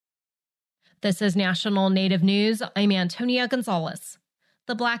This is National Native News. I'm Antonia Gonzalez.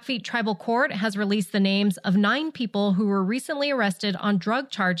 The Blackfeet Tribal Court has released the names of 9 people who were recently arrested on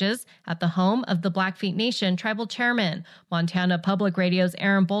drug charges at the home of the Blackfeet Nation tribal chairman. Montana Public Radio's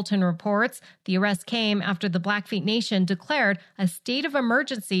Aaron Bolton reports the arrest came after the Blackfeet Nation declared a state of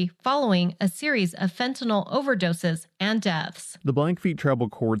emergency following a series of fentanyl overdoses and deaths. The Blackfeet Tribal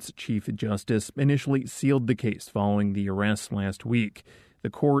Court's Chief Justice initially sealed the case following the arrests last week. The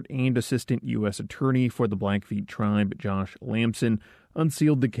court and Assistant U.S. Attorney for the Blackfeet Tribe, Josh Lamson,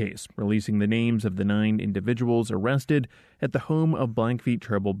 unsealed the case, releasing the names of the 9 individuals arrested at the home of Blackfeet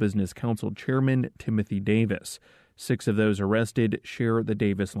Tribal Business Council Chairman Timothy Davis. 6 of those arrested share the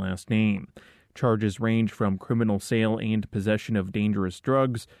Davis last name. Charges range from criminal sale and possession of dangerous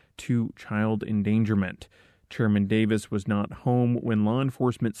drugs to child endangerment. Chairman Davis was not home when law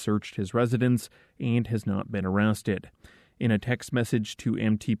enforcement searched his residence and has not been arrested. In a text message to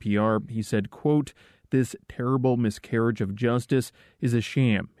MTPR, he said, quote, "This terrible miscarriage of justice is a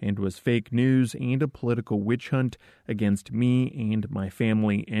sham and was fake news and a political witch hunt against me and my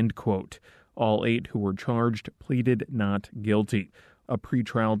family," end quote. All 8 who were charged pleaded not guilty. A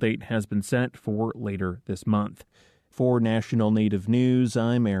pretrial date has been set for later this month. For National Native News,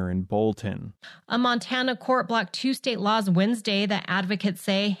 I'm Aaron Bolton. A Montana court blocked 2 state laws Wednesday that advocates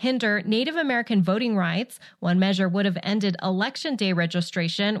say hinder Native American voting rights. One measure would have ended Election Day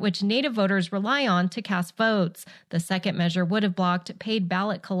registration, which Native voters rely on to cast votes. The second measure would have blocked paid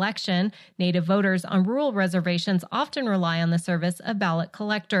ballot collection. Native voters on rural reservations often rely on the service of ballot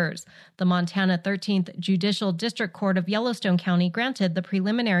collectors. The Montana 13th Judicial District Court of Yellowstone County granted the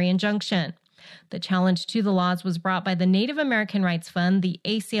preliminary injunction. The challenge to the laws was brought by the Native American Rights Fund, the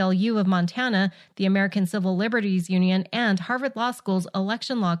ACLU of Montana, the American Civil Liberties Union, and Harvard Law School's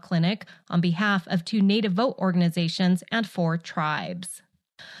Election Law Clinic on behalf of 2 Native vote organizations and 4 tribes.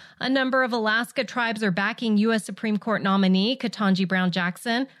 A number of Alaska tribes are backing U.S. Supreme Court nominee Ketanji Brown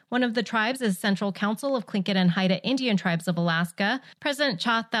Jackson. One of the tribes is Central Council of Tlingit and Haida Indian Tribes of Alaska. President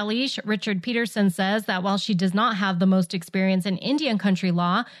Cha Thalish Richard Peterson says that while she does not have the most experience in Indian country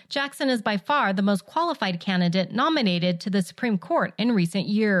law, Jackson is by far the most qualified candidate nominated to the Supreme Court in recent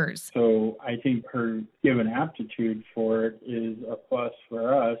years. So I think her given aptitude for it is a plus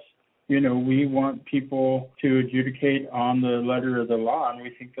for us. You know, we want people to adjudicate on the letter of the law, and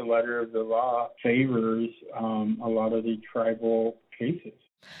we think the letter of the law favors a lot of the tribal cases.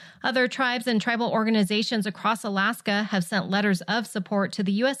 Other tribes and tribal organizations across Alaska have sent letters of support to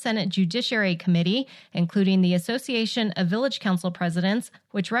the U.S. Senate Judiciary Committee, including the Association of Village Council Presidents,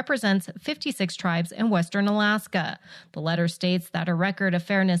 which represents 56 tribes in western Alaska. The letter states that a record of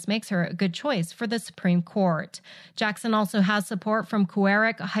fairness makes her a good choice for the Supreme Court. Jackson also has support from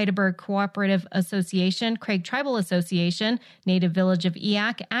Kuwarek, Heidelberg Cooperative Association, Craig Tribal Association, Native Village of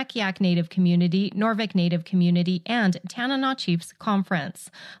Eyak, Akiak Native Community, Norvik Native Community, and Tanana Chiefs Conference.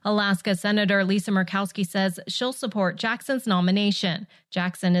 Alaska Senator Lisa Murkowski says she'll support Jackson's nomination.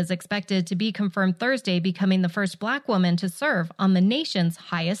 Jackson is expected to be confirmed Thursday, becoming the first Black woman to serve on the nation's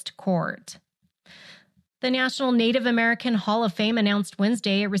highest court. The National Native American Hall of Fame announced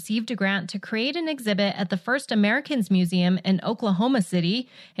Wednesday it received a grant to create an exhibit at the First Americans Museum in Oklahoma City.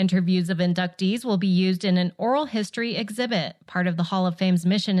 Interviews of inductees will be used in an oral history exhibit. Part of the Hall of Fame's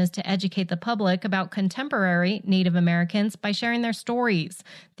mission is to educate the public about contemporary Native Americans by sharing their stories.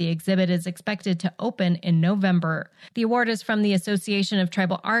 The exhibit is expected to open in November. The award is from the Association of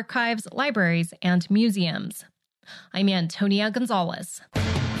Tribal Archives, Libraries, and Museums. I'm Antonia Gonzalez.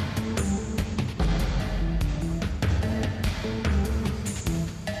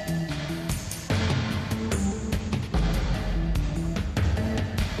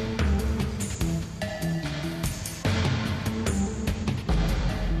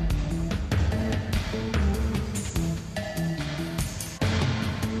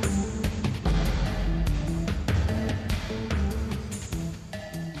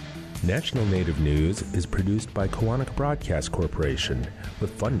 National Native News is produced by Koahnic Broadcast Corporation with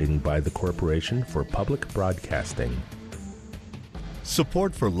funding by the Corporation for Public Broadcasting.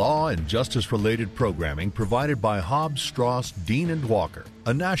 Support for law and justice-related programming provided by Hobbs, Strauss, Dean & Walker,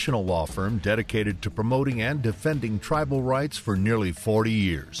 a national law firm dedicated to promoting and defending tribal rights for nearly 40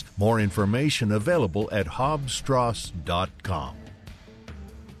 years. More information available at hobbsstrauss.com.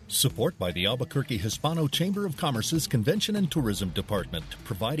 Support by the Albuquerque Hispano Chamber of Commerce's Convention and Tourism Department,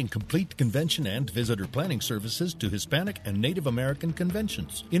 providing complete convention and visitor planning services to Hispanic and Native American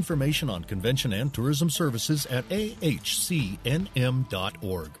conventions. Information on convention and tourism services at ahcnm.org.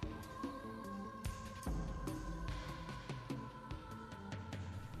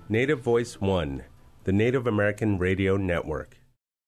 Native Voice One, the Native American Radio Network.